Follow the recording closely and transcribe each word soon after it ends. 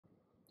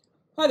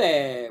Hi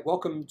there,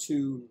 welcome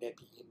to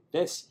Neppy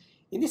Invest.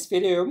 In this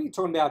video, we're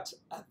talking about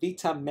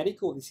Avita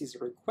Medical. This is a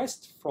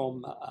request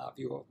from a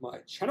viewer of my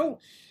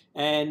channel,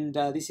 and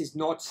this is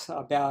not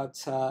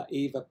about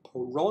Eva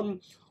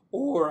Peron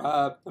or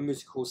a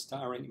musical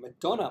starring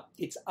Madonna.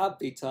 It's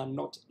Avita,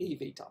 not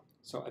Evita.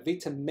 So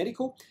Avita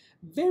Medical,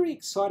 very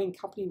exciting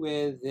company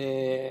where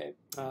their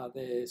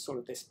sort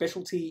of their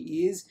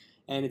specialty is,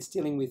 and it's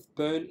dealing with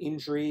burn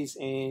injuries,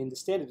 and the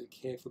standard of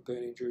care for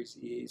burn injuries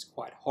is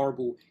quite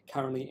horrible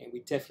currently, and we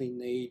definitely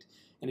need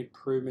an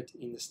improvement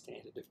in the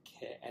standard of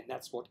care, and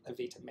that's what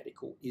Avita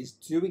Medical is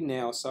doing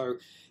now. So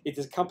it's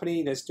a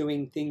company that's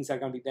doing things that are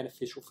going to be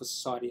beneficial for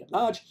society at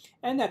large,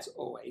 and that's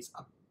always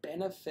a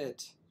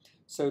benefit.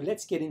 So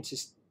let's get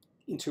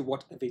into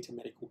what Avita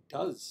Medical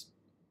does.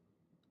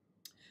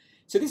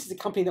 So this is a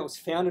company that was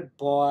founded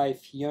by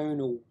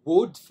Fiona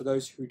Wood. For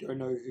those who don't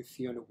know who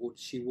Fiona Wood,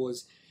 she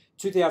was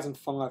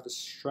 2005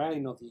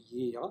 Australian of the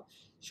Year.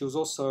 She was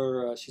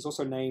also she's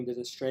also named an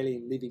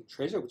Australian Living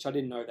Treasure, which I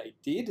didn't know they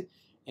did.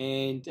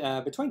 And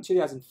between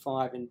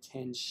 2005 and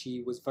 10,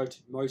 she was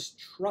voted most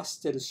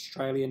trusted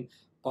Australian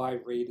by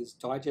Reader's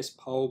Digest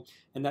poll.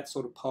 And that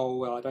sort of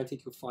poll, I don't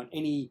think you'll find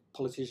any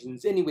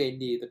politicians anywhere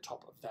near the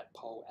top of that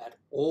poll at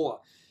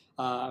all.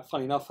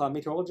 Funny enough,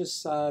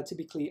 meteorologists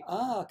typically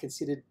are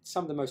considered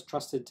some of the most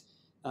trusted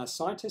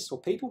scientists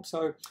or people,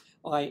 so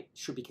I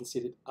should be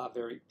considered a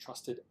very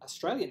trusted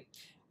Australian.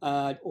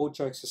 All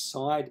jokes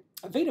aside,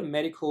 Avita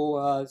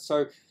Medical,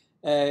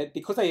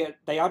 because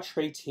they are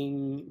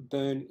treating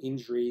burn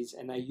injuries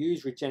and they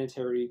use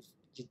regenerative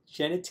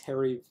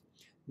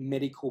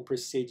medical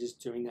procedures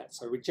doing that.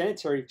 So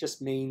regenerative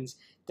just means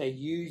they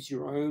use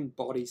your own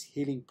body's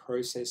healing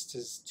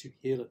processes to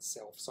heal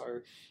itself.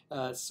 So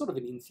it's sort of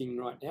an in thing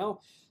right now.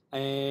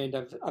 And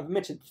I've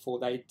mentioned before,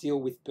 they deal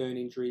with burn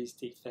injuries,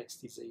 defects,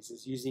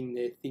 diseases using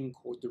their thing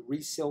called the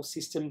RECELL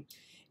system.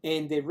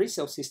 And their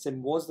RECELL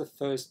system was the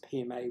first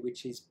PMA,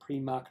 which is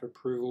pre-market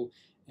approval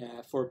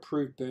for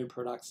approved burn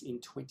products in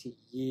 20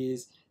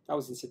 years. That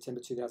was in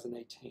September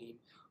 2018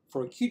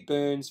 for acute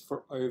burns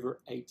for over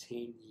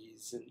 18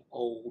 years and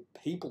old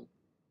people.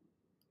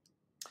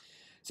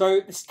 So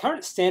this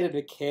current standard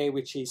of care,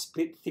 which is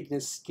split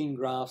thickness skin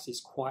grafts, is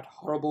quite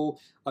horrible.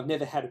 I've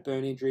never had a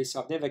burn injury,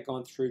 so I've never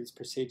gone through this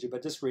procedure,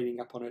 but just reading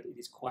up on it, it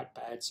is quite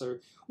bad. So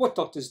what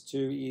doctors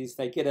do is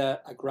they get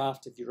a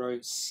graft of your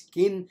own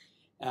skin,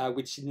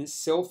 which in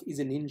itself is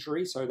an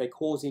injury. So they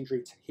cause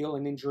injury to heal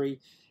an injury,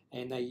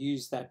 and they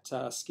use that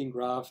skin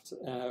graft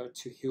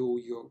to heal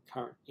your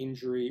current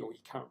injury or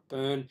your current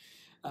burn.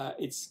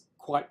 It's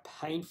quite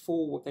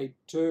painful what they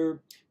do,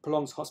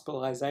 prolongs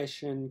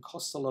hospitalization,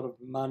 costs a lot of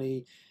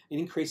money, it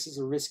increases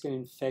the risk of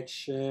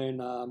infection,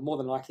 more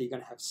than likely you're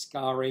going to have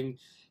scarring.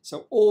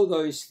 So all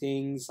those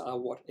things are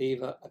what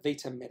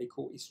Avita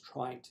Medical is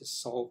trying to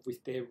solve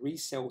with their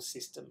RECELL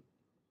system.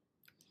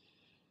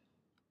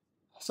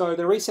 So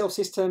the RECELL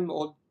system,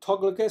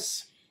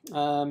 autologous,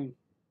 so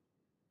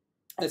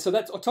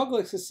that's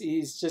autologous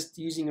is just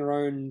using your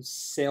own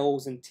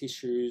cells and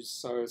tissues.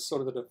 So it's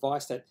sort of a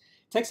device that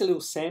takes a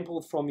little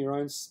sample from your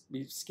own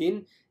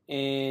skin,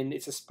 and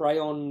it's a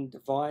spray-on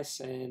device.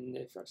 And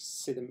if I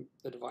see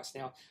the device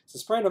now, it's a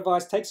spray-on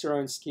device, takes your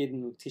own skin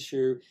and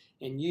tissue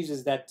and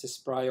uses that to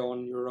spray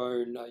on your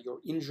own your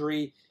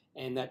injury,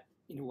 and that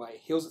in a way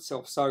heals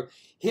itself. So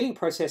healing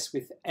process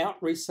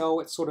without RECELL,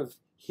 it sort of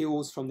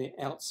heals from the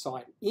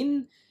outside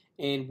in,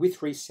 and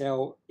with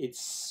RECELL,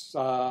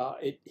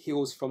 it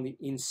heals from the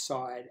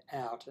inside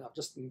out. And I've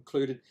just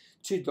included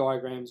two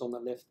diagrams on the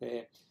left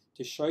there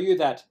to show you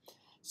that.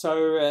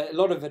 So a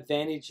lot of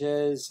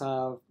advantages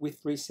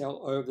with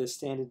RECELL over the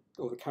standard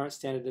or the current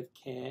standard of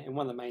care, and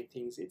one of the main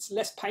things, it's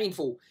less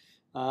painful.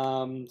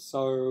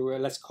 So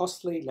less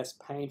costly, less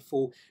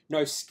painful,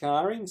 no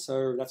scarring.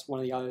 So that's one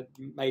of the other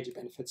major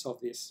benefits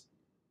of this.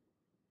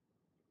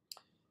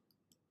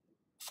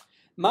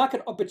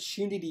 Market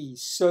opportunity.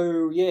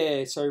 So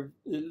yeah, so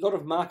a lot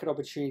of market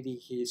opportunity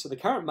here. So the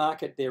current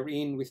market they're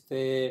in with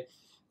their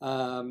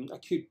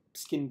acute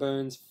skin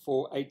burns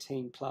for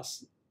 18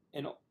 plus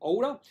and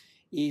older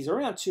is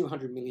around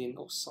 200 million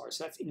or so.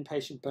 So that's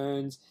inpatient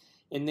burns,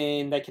 and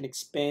then they can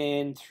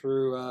expand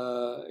through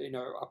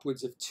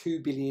upwards of 2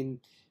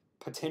 billion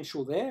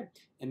potential there.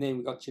 And then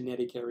we've got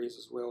genetic areas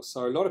as well.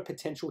 So a lot of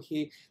potential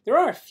here. There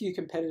are a few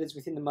competitors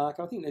within the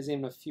market. I think there's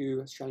even a few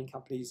Australian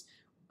companies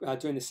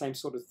doing the same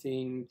sort of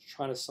thing,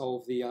 trying to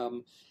solve the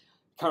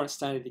current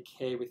standard of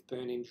care with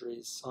burn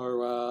injuries.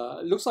 So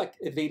it looks like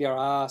Avita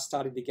are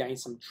starting to gain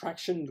some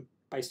traction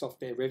based off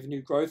their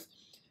revenue growth,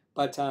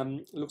 but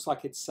it looks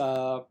like it's a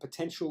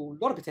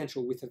lot of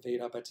potential with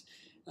Avita, but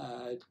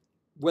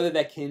whether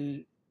they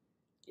can,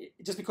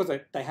 just because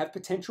they have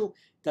potential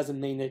doesn't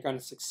mean they're going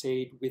to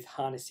succeed with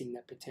harnessing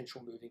that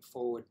potential moving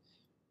forward.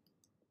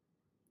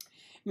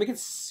 And we can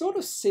sort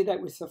of see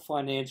that with the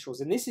financials,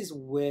 and this is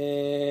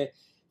where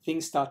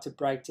things start to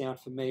break down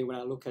for me when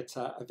I look at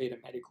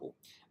Avita Medical.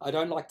 I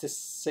don't like to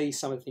see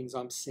some of the things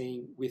I'm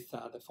seeing with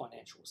the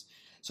financials.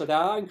 So they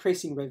are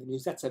increasing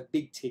revenues. That's a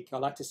big tick. I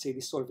like to see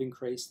this sort of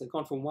increase. They've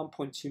gone from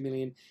 1.2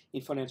 million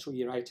in financial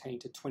year 18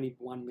 to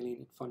 21 million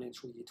in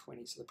financial year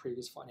 20, so the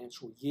previous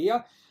financial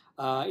year.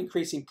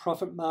 Increasing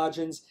profit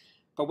margins.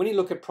 But when you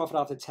look at profit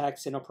after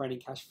tax and operating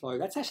cash flow,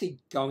 that's actually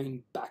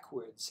going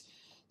backwards.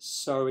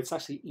 So it's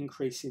actually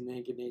increasing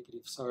negative.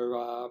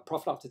 So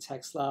profit after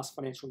tax last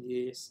financial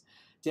years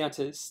down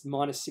to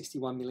minus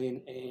 61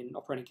 million and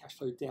operating cash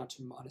flow down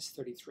to minus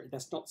 33.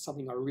 That's not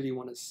something I really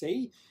want to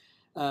see.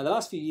 The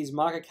last few years,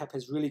 market cap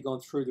has really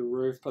gone through the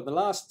roof, but the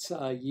last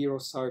year or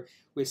so,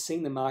 we're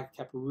seeing the market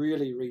cap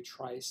really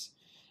retrace.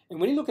 And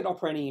when you look at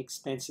operating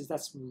expenses,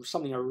 that's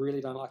something I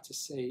really don't like to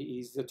see,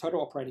 is the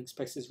total operating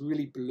expenses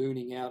really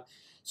ballooning out.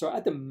 So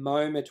at the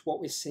moment, what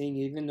we're seeing,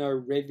 even though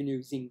revenue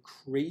is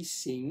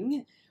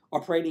increasing,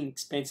 operating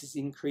expenses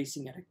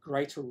increasing at a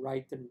greater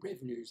rate than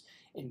revenues.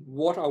 And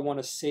what I want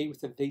to see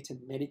with Avita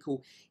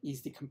Medical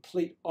is the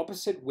complete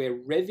opposite, where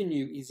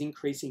revenue is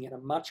increasing at a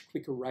much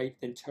quicker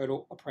rate than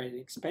total operating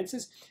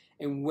expenses.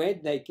 And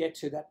when they get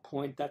to that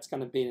point, that's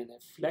going to be an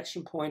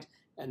inflection point,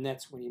 and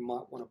that's when you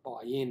might want to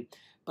buy in.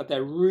 But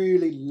they're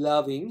really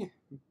loving,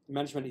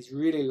 management is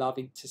really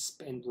loving to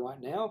spend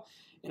right now.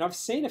 And I've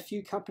seen a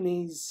few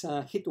companies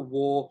hit the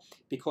wall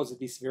because of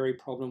this very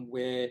problem,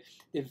 where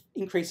they're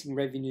increasing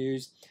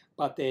revenues,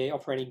 but their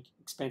operating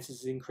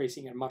expenses is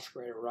increasing at a much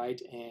greater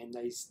rate, and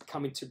they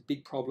come into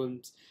big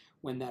problems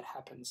when that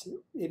happens.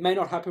 It may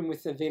not happen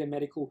with Avita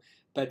Medical,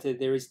 but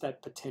there is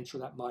that potential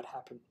that might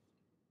happen.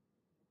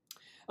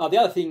 The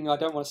other thing I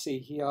don't want to see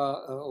here,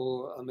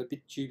 or I'm a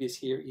bit dubious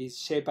here, is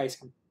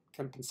share-based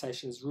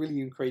compensation has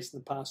really increased in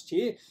the past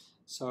year.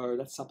 So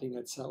that's something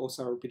that's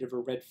also a bit of a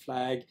red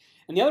flag.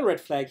 And the other red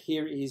flag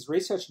here is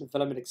research and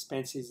development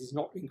expenses is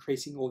not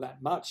increasing all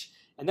that much.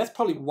 And that's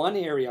probably one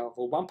area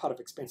or one part of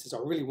expenses I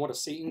really want to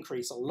see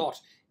increase a lot,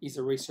 is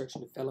the research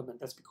and development.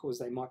 That's because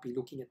they might be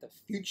looking at the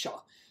future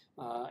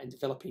and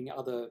developing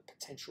other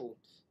potential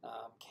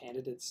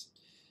candidates.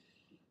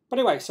 But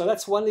anyway, so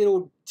that's one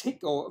little tick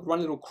or one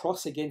little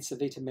cross against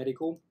Avita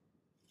Medical.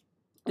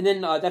 And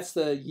then that's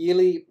the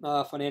yearly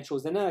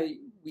financials. Then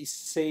we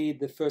see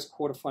the first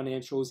quarter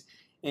financials,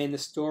 and the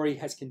story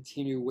has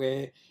continued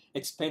where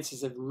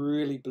expenses are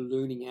really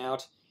ballooning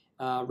out.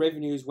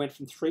 Revenues went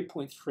from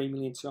 3.3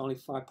 million to only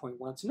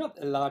 5.1, so not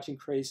a large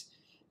increase.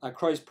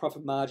 Gross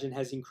profit margin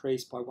has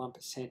increased by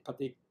 1%, but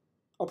the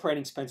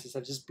operating expenses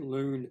have just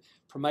ballooned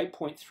from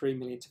 8.3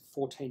 million to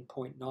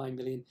 14.9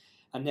 million.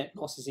 A net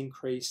loss has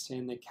increased,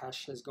 and the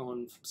cash has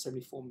gone from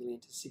 74 million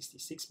to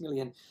 66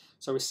 million.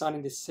 So we're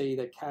starting to see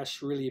the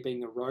cash really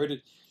being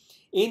eroded.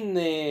 In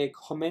their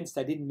comments,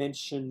 they did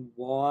mention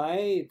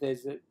why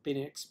there's been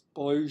an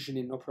explosion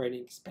in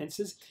operating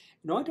expenses.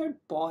 And I don't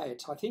buy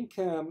it. I think,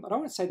 I don't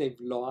want to say they've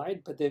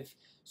lied, but they've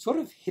sort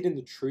of hidden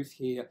the truth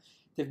here.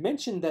 They've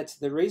mentioned that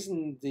the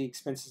reason the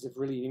expenses have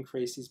really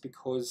increased is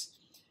because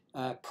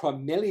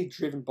primarily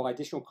driven by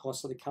additional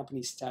costs of the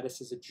company's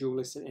status as a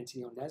dual-listed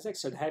entity on NASDAQ.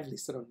 So they have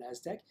listed on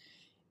NASDAQ.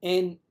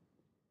 And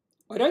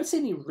I don't see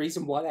any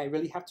reason why they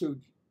really have to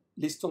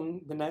list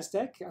on the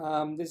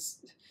NASDAQ. There's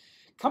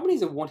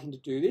companies are wanting to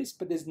do this,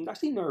 but there's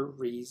actually no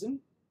reason.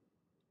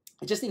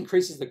 It just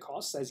increases the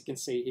costs, as you can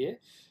see here.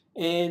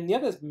 And the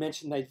others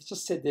mentioned, they've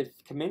just said they've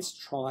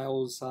commenced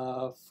trials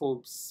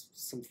for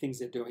some things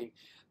they're doing.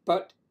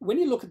 But when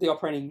you look at the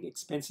operating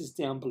expenses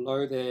down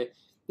below there,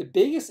 the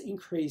biggest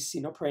increase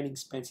in operating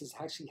expenses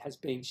actually has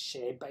been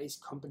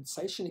share-based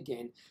compensation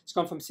again. It's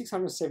gone from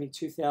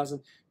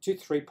 672,000 to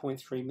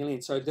 3.3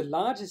 million. So the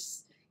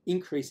largest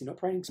increase in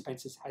operating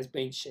expenses has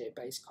been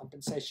share-based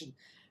compensation,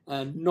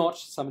 not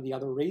some of the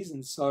other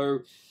reasons.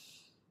 So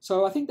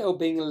I think they were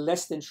being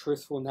less than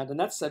truthful in that, and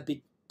that's a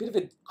bit of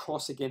a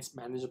cross against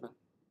management.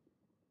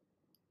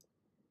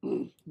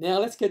 Now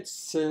let's get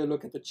to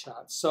look at the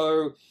chart.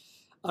 So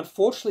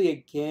unfortunately,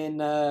 again,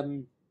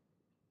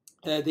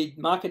 the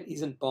market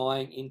isn't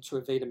buying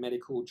into Avita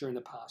Medical during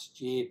the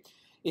past year.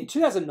 In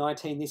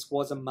 2019, this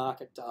was a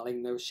market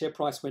darling. The share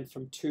price went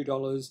from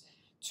 $2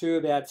 to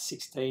about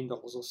 $16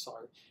 or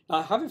so. Now,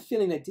 I have a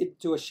feeling they did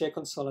do a share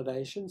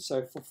consolidation.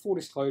 So for full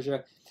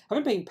disclosure, I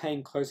haven't been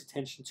paying close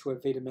attention to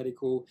Avita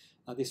Medical.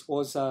 This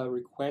was a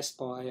request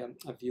by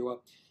a viewer.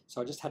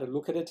 So I just had a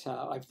look at it.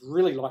 I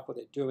really like what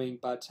they're doing,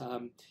 but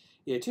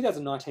yeah,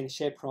 2019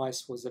 share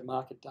price was a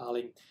market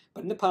darling.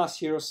 But in the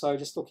past year or so,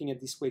 just looking at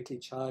this weekly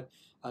chart,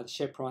 the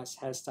share price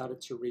has started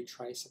to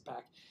retrace it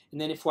back. And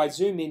then if I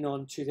zoom in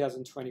on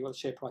 2020, what the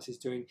share price is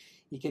doing,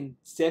 you can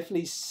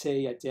definitely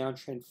see a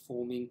downtrend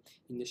forming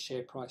in the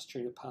share price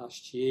during the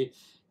past year.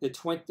 The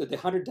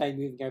 100-day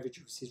moving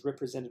average is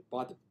represented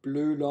by the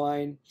blue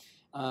line.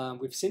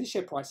 We've seen the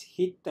share price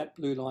hit that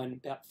blue line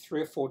about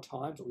 3 or 4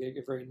 times, or we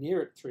get very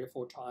near it 3 or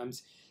 4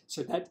 times.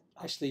 So that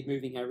actually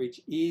moving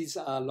average is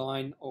a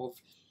line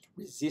of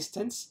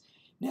resistance.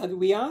 Now,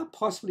 we are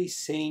possibly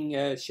seeing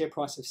a share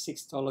price of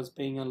 $6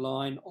 being a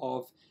line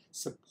of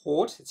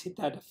support. It's hit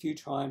that a few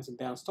times and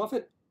bounced off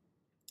it.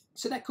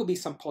 So that could be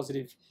some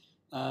positiveness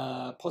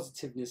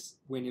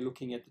when you're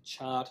looking at the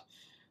chart.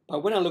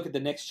 But when I look at the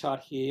next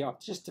chart here, I've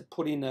just to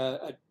put in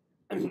a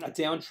a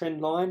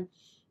downtrend line.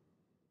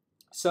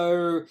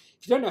 So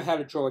if you don't know how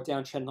to draw a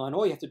downtrend line,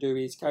 all you have to do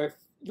is go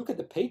look at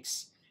the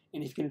peaks,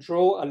 and if you can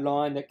draw a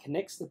line that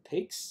connects the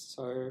peaks,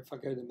 so if I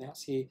go to the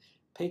mouse here,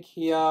 peak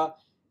here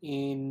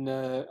in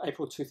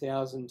April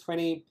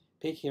 2020,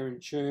 peak here in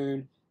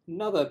June,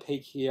 another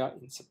peak here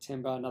in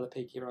September, another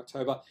peak here in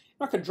October,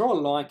 and I can draw a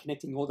line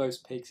connecting all those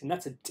peaks, and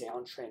that's a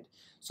downtrend.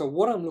 So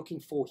what I'm looking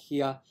for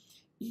here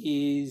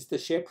is the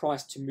share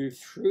price to move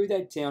through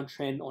that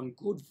downtrend on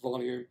good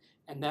volume,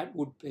 and that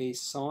would be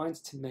signs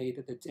to me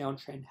that the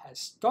downtrend has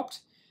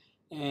stopped,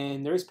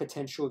 and there is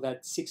potential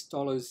that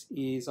 $6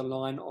 is a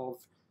line of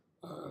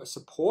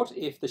support.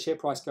 If the share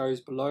price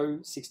goes below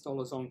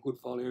 $6 on good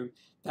volume,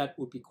 that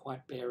would be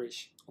quite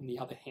bearish on the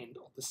other hand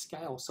of the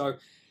scale. So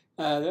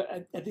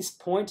at this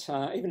point,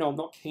 even though I'm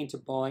not keen to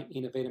buy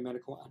in Avita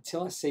Medical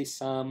until I see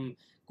some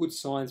good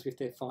signs with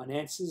their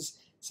finances,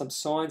 some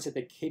signs that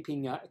they're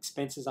keeping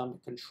expenses under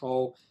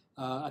control,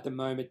 at the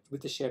moment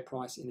with the share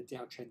price in a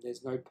downtrend,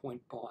 there's no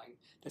point buying.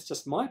 That's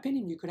just my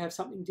opinion. You could have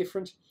something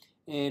different,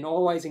 and I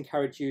always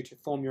encourage you to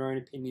form your own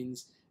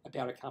opinions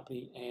about a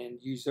company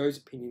and use those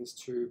opinions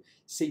to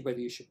see whether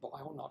you should buy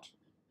or not.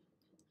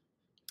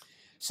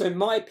 So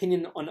my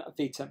opinion on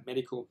Avita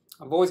Medical,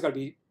 I've always got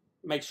to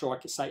make sure I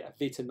can say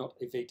Avita, not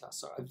Avita.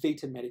 So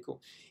Avita Medical.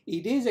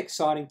 It is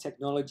exciting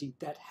technology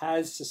that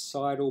has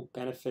societal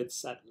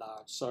benefits at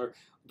large. So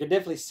you can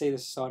definitely see the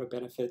societal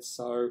benefits.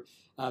 So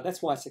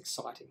that's why it's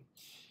exciting.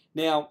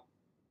 Now,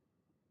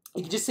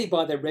 you can just see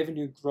by their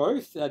revenue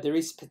growth, there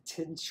is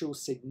potential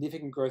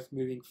significant growth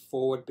moving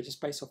forward, but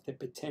just based off their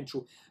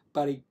potential.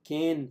 But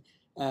again,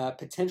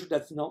 potential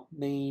does not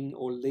mean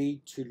or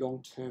lead to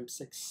long-term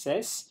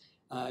success.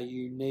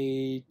 You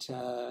need,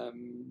 I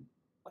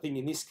think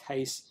in this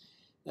case,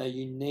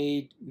 you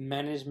need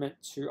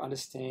management to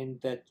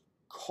understand that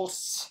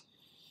costs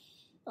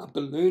are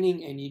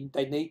ballooning, and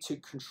they need to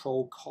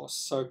control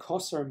costs. So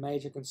costs are a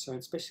major concern,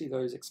 especially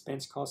those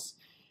expense costs.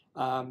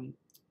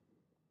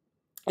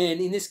 And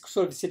in this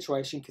sort of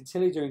situation,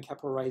 continually doing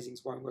capital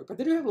raisings won't work. But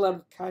they do have a lot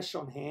of cash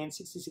on hand,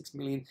 66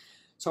 million.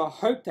 So I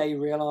hope they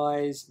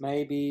realize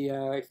maybe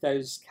if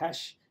those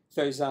cash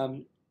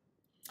on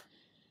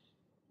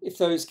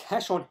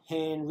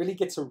hand really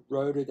gets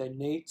eroded, they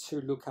need to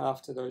look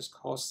after those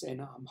costs,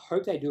 and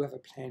hope they do have a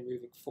plan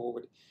moving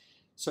forward.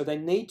 So they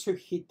need to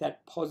hit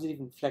that positive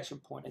inflection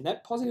point, and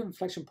that positive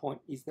inflection point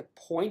is the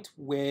point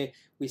where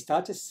we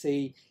start to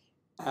see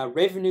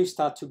revenue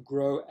start to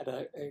grow at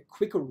a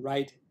quicker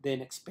rate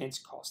than expense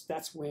costs.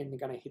 That's when they're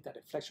going to hit that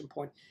inflection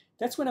point.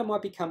 That's when I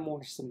might become more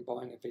interested in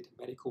buying Avita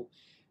Medical.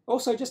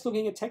 Also, just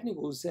looking at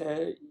technicals,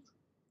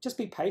 just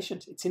be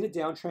patient. It's in a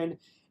downtrend.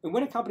 And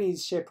when a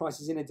company's share price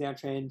is in a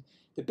downtrend,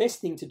 the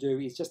best thing to do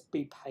is just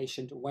be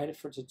patient, wait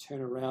for it to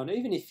turn around.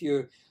 Even if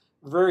you're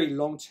very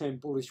long-term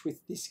bullish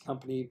with this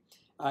company,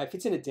 if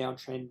it's in a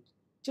downtrend,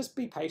 just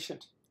be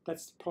patient.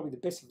 That's probably the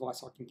best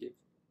advice I can give.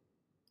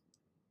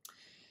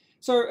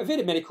 So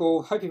Avita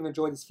Medical, hope you've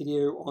enjoyed this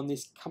video on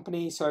this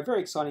company. So a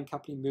very exciting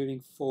company moving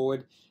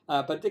forward,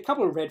 but a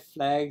couple of red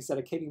flags that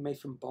are keeping me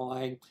from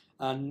buying,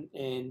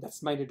 and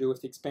that's mainly to do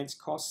with the expense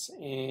costs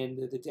and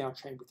the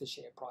downtrend with the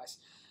share price.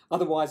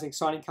 Otherwise, an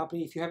exciting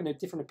company. If you have a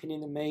different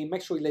opinion than me,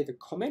 make sure you leave a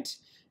comment.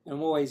 And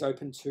I'm always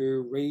open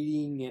to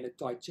reading and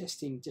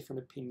digesting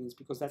different opinions,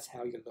 because that's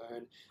how you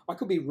learn. I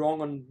could be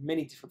wrong on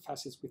many different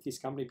facets with this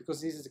company,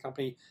 because this is a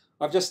company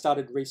I've just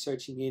started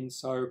researching in.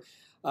 So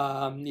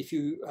if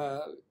you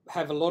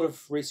have a lot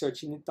of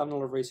research in it, done a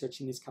lot of research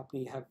in this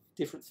company, have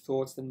different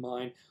thoughts than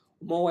mine,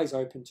 I'm always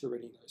open to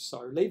reading those.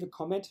 So leave a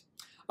comment.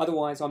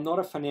 Otherwise, I'm not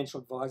a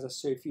financial advisor,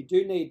 so if you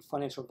do need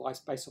financial advice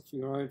based off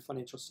your own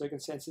financial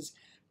circumstances,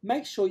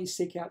 make sure you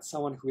seek out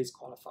someone who is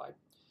qualified.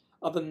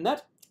 Other than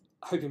that,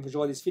 I hope you've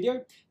enjoyed this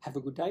video. Have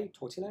a good day.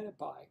 Talk to you later.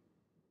 Bye.